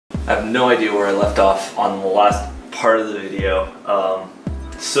I have no idea where I left off on the last part of the video.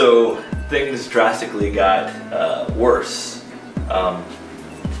 So things drastically got worse.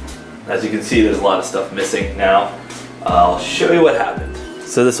 As you can see, there's a lot of stuff missing now. I'll show you what happened.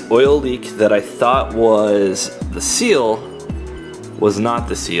 So this oil leak that I thought was the seal was not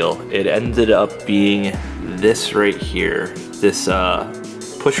the seal. It ended up being this right here, this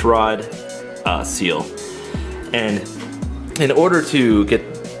push rod seal. And in order to get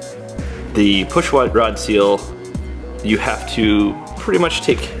the push rod seal, you have to pretty much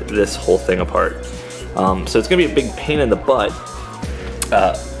take this whole thing apart. So it's gonna be a big pain in the butt.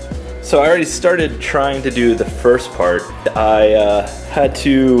 So I already started trying to do the first part. I had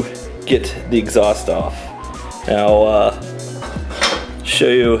to get the exhaust off. Now, show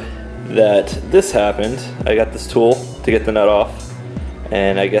you that this happened. I got this tool to get the nut off,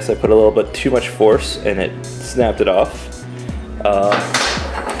 and I guess I put a little bit too much force and it snapped it off.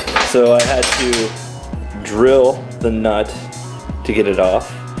 So I had to drill the nut to get it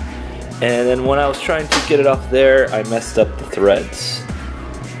off. And then when I was trying to get it off there, I messed up the threads.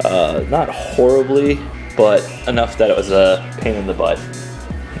 Not horribly, but enough that it was a pain in the butt.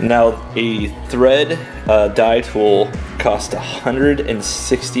 Now, a thread dye tool cost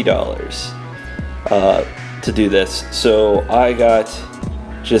 $160 to do this. So I got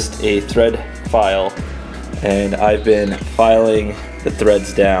just a thread file, and I've been filing the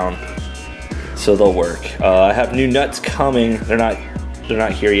threads down so they'll work. I have new nuts coming. They're not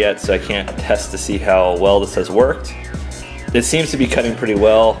here yet, so I can't test to see how well this has worked. It seems to be cutting pretty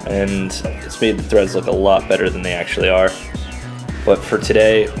well, and it's made the threads look a lot better than they actually are. But for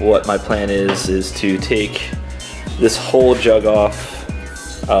today, what my plan is to take this whole jug off,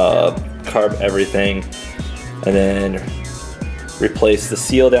 carb everything, and then replace the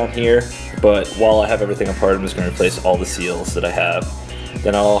seal down here. But while I have everything apart, I'm just going to replace all the seals that I have.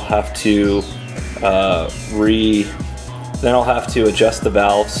 Then I'll have to adjust the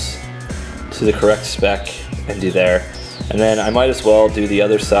valves to the correct spec and do there. And then I might as well do the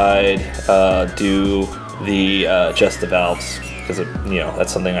other side, adjust the valves, because you know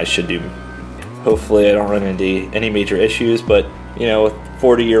that's something I should do. Hopefully I don't run into any major issues, but you know, with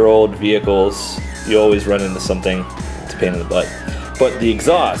 40-year-old vehicles, you always run into something. It's a pain in the butt. But the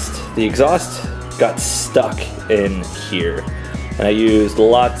exhaust got stuck in here, and I used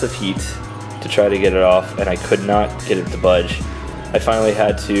lots of heat to try to get it off, and I could not get it to budge. I finally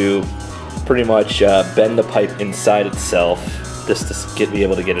had to pretty much bend the pipe inside itself just to be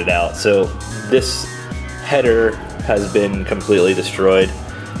able to get it out. So this header has been completely destroyed.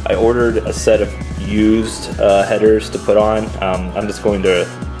 I ordered a set of used headers to put on. I'm just going to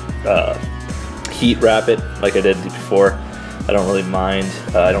heat wrap it like I did before. I don't really mind.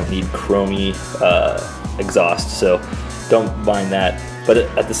 I don't need chromey exhaust, so don't mind that. But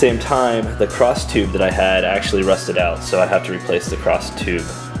at the same time, the cross tube that I had actually rusted out, so I have to replace the cross tube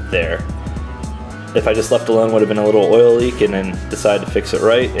there. If I just left alone, it would have been a little oil leak, and then decide to fix it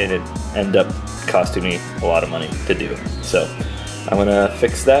right, and it ended up costing me a lot of money to do. So I'm gonna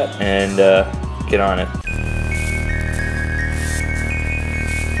fix that and get on it.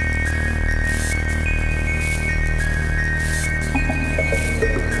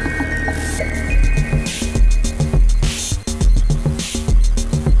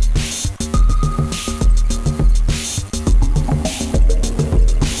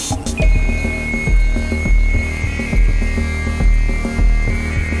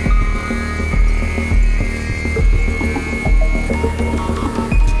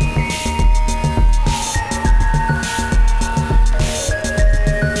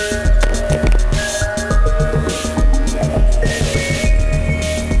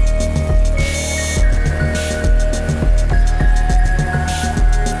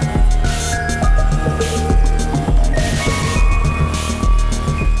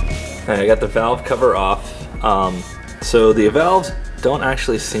 I got the valve cover off. So the valves don't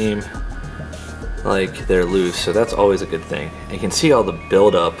actually seem like they're loose, so that's always a good thing. You can see all the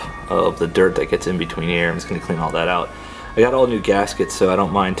buildup of the dirt that gets in between here. I'm just gonna clean all that out. I got all new gaskets, so I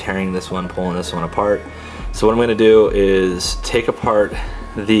don't mind tearing this one, pulling this one apart. So what I'm gonna do is take apart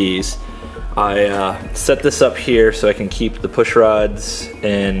these. I set this up here so I can keep the push rods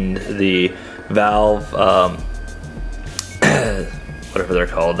and the valve, whatever they're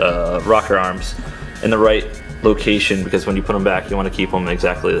called, rocker arms, in the right location, because when you put them back, you want to keep them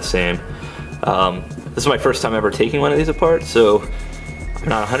exactly the same. This is my first time ever taking one of these apart, so I'm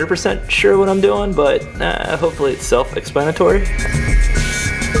not 100% sure what I'm doing, but hopefully it's self-explanatory.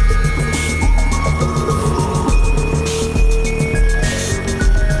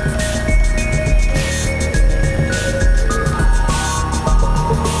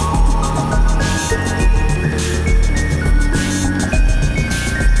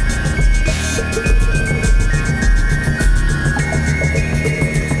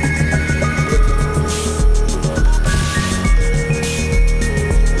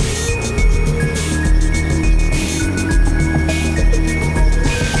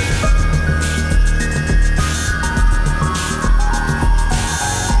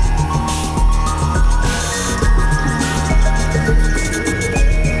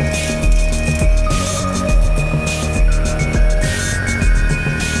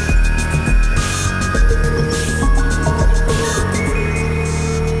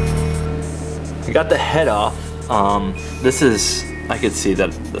 got the head off. This is, I could see that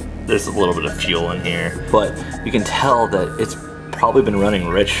there's a little bit of fuel in here, but you can tell that it's probably been running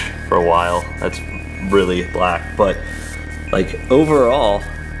rich for a while. That's really black, but like overall,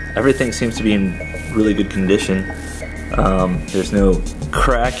 everything seems to be in really good condition. There's no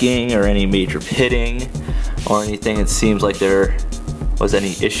cracking or any major pitting or anything. It seems like there was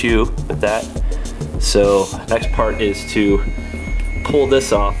any issue with that. So next part is to pull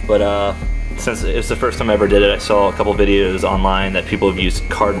this off, but since it's the first time I ever did it, I saw a couple videos online that people have used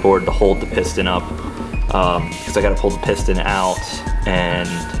cardboard to hold the piston up, because I got to pull the piston out and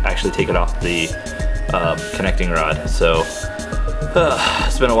actually take it off the connecting rod. So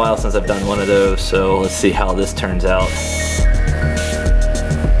it's been a while since I've done one of those, so let's see how this turns out.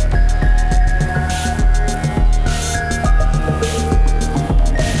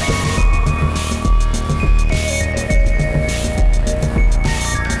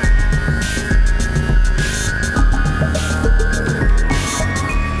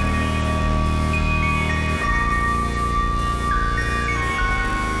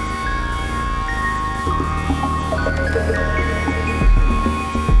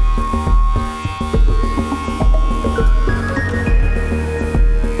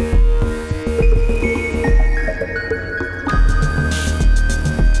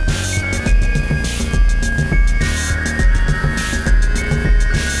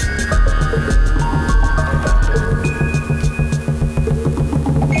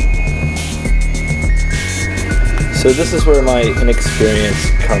 So this is where my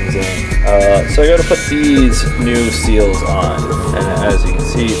inexperience comes in. So I go to put these new seals on, and as you can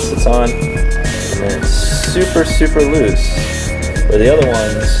see, it sits on, and it's super, super loose, where the other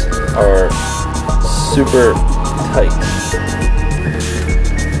ones are super tight.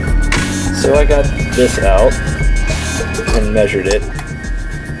 So I got this out and measured it,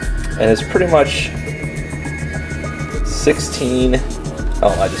 and it's pretty much 16,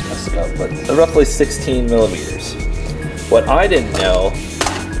 oh, I just messed it up, but roughly 16 millimeters. What I didn't know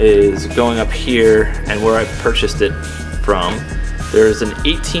is going up here and where I purchased it from, there's an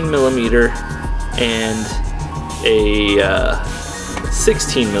 18 millimeter and a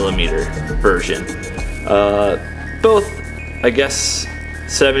 16 millimeter version. Both, I guess,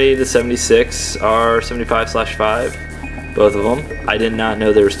 70 to 76 are 75/5, both of them. I did not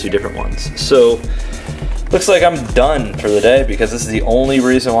know there was two different ones. So looks like I'm done for the day, because this is the only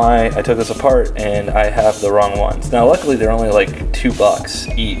reason why I took this apart, and I have the wrong ones. Now luckily they're only like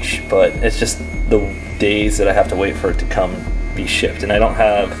 $2 each, but it's just the days that I have to wait for it to come be shipped, and I don't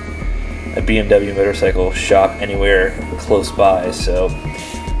have a BMW motorcycle shop anywhere close by, so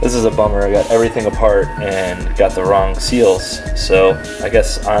this is a bummer. I got everything apart and got the wrong seals, so I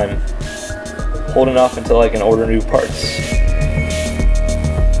guess I'm holding off until I can order new parts.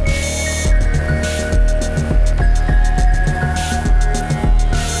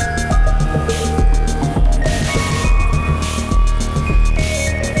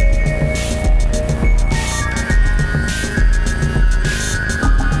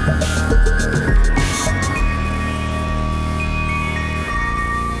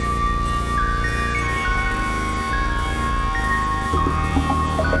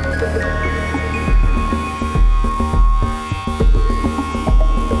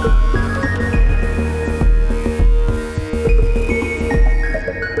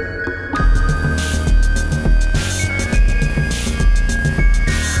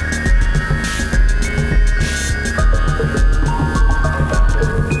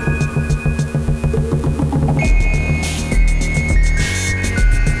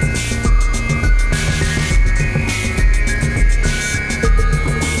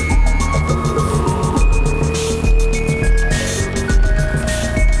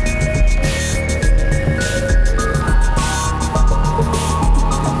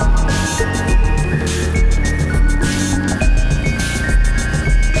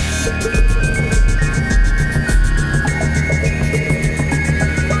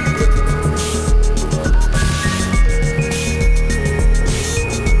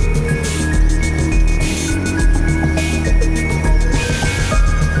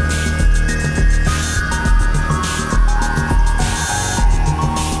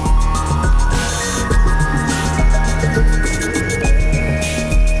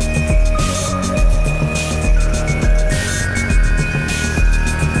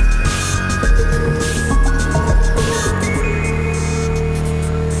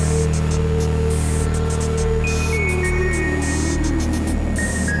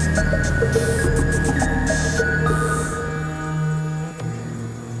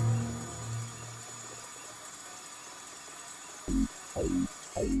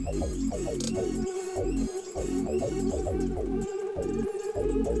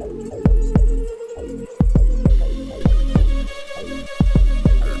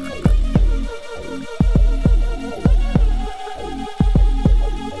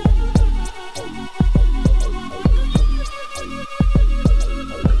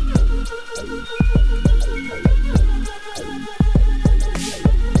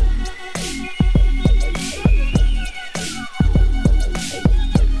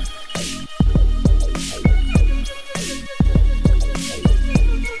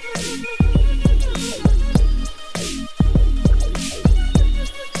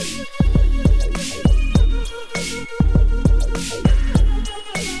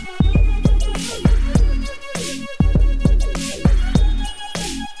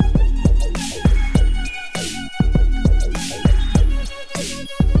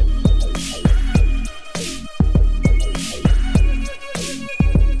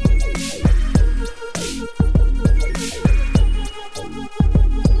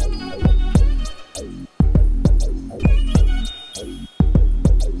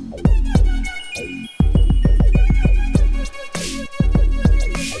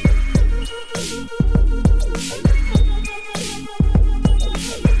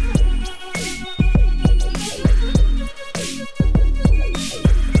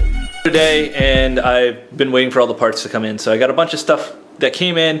 Today, and I've been waiting for all the parts to come in, so I got a bunch of stuff that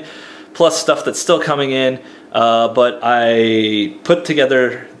came in plus stuff that's still coming in, but I put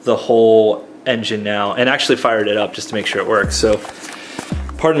together the whole engine now and actually fired it up just to make sure it works. So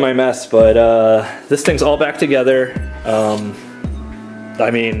pardon my mess, but this thing's all back together.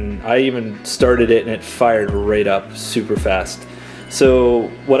 I mean, I even started it and it fired right up super fast. So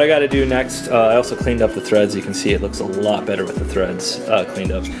what I got to do next, I also cleaned up the threads. You can see it looks a lot better with the threads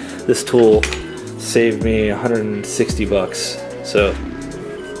cleaned up. This tool saved me 160 bucks. So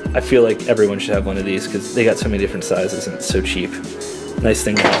I feel like everyone should have one of these because they got so many different sizes and it's so cheap. Nice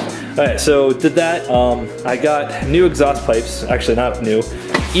thing. All right, so did that. I got new exhaust pipes. Actually, not new.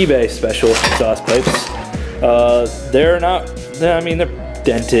 eBay special exhaust pipes. They're not. I mean, they're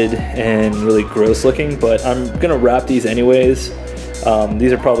dented and really gross looking, but I'm gonna wrap these anyways.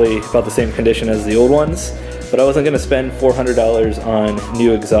 These are probably about the same condition as the old ones, but I wasn't gonna spend $400 on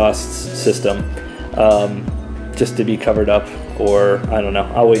new exhaust system just to be covered up, or I don't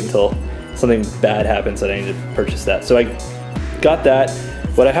know. I'll wait until something bad happens that I need to purchase that. So I got that.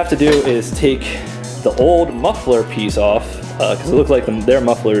 What I have to do is take the old muffler piece off because it looked like their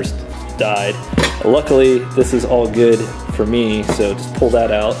mufflers died. Luckily, this is all good for me, so just pull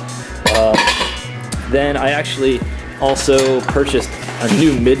that out. Then I actually also purchased a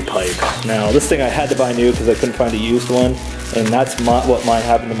new mid pipe. Now this thing I had to buy new because I couldn't find a used one, and that's what mine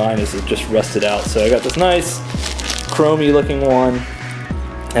happened to mine is it just rusted out. So I got this nice chromy looking one,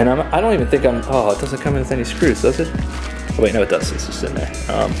 and I don't even think oh, it doesn't come in with any screws, does it? Oh wait, no it does, it's just in there.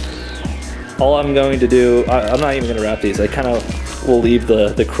 All I'm going to do, I'm not even gonna wrap these, I kind of will leave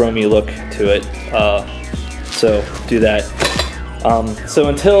the chromy look to it. So do that. So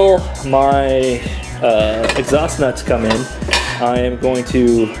until my exhaust nuts come in, I am going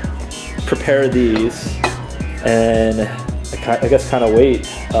to prepare these and I guess kind of wait,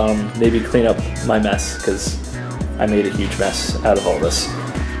 maybe clean up my mess because I made a huge mess out of all this.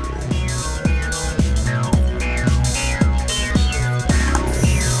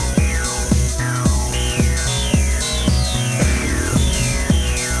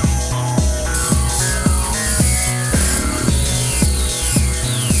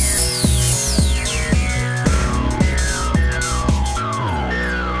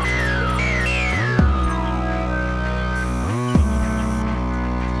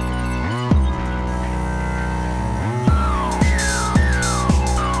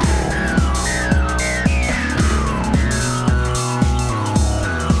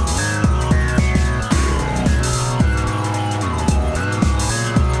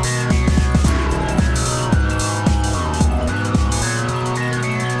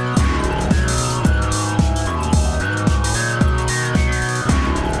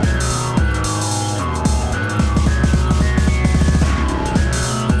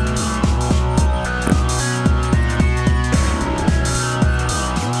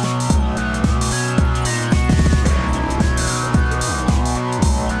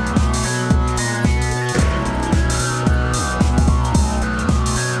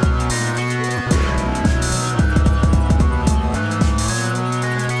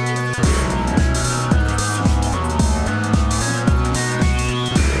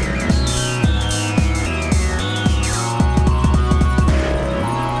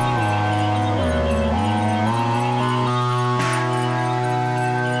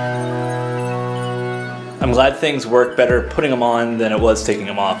 I'm glad things work better putting them on than it was taking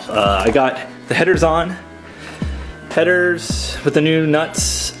them off. I got the headers on. Headers with the new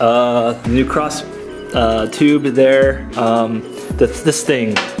nuts, the new cross tube there. This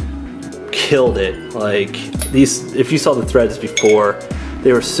thing killed it. Like these, if you saw the threads before,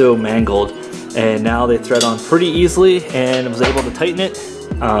 they were so mangled, and now they thread on pretty easily, and I was able to tighten it.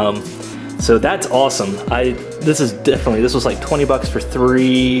 So that's awesome. This was like 20 bucks for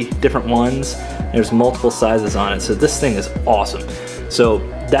 3 different ones. There's multiple sizes on it, so this thing is awesome. So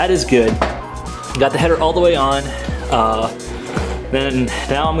that is good. Got the header all the way on. Then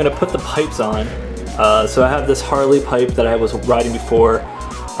now I'm gonna put the pipes on. So I have this Harley pipe that I was riding before.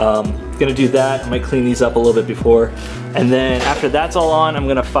 Gonna do that. I might clean these up a little bit before. And then after that's all on, I'm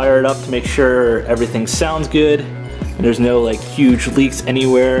gonna fire it up to make sure everything sounds good and there's no like huge leaks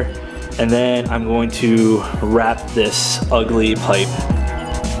anywhere. And then I'm going to wrap this ugly pipe.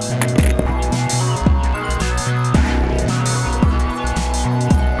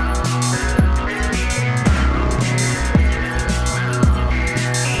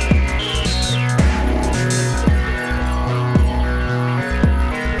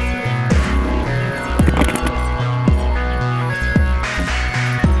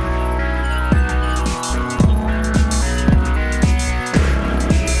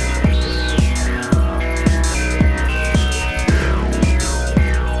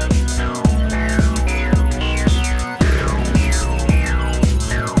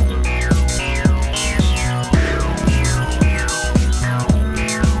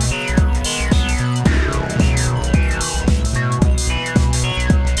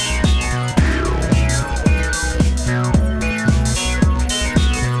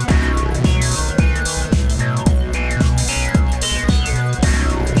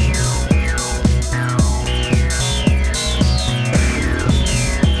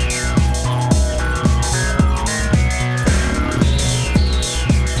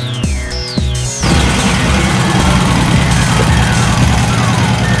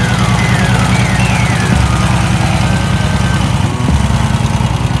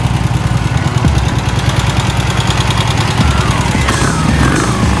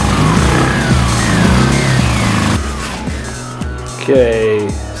 Okay,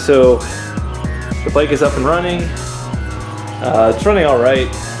 so the bike is up and running. It's running all right.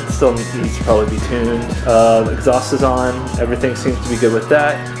 It still needs to probably be tuned. The exhaust is on. Everything seems to be good with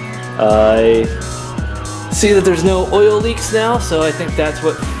that. I see that there's no oil leaks now, so I think that's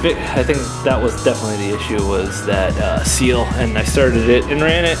what I think that was definitely the issue, was that seal. And I started it and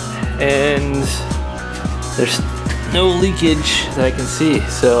ran it, and there's no leakage that I can see.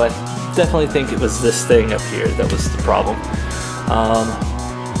 So I definitely think it was this thing up here that was the problem.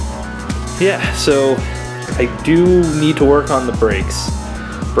 Yeah, so I do need to work on the brakes.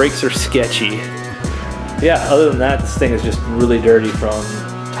 Brakes are sketchy. Yeah, other than that, this thing is just really dirty from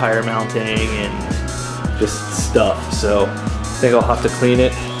tire mounting and just stuff. So I think I'll have to clean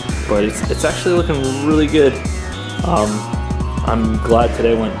it, but it's actually looking really good. I'm glad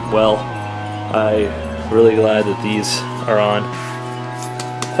today went well. I'm really glad that these are on.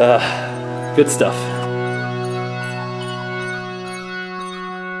 Good stuff.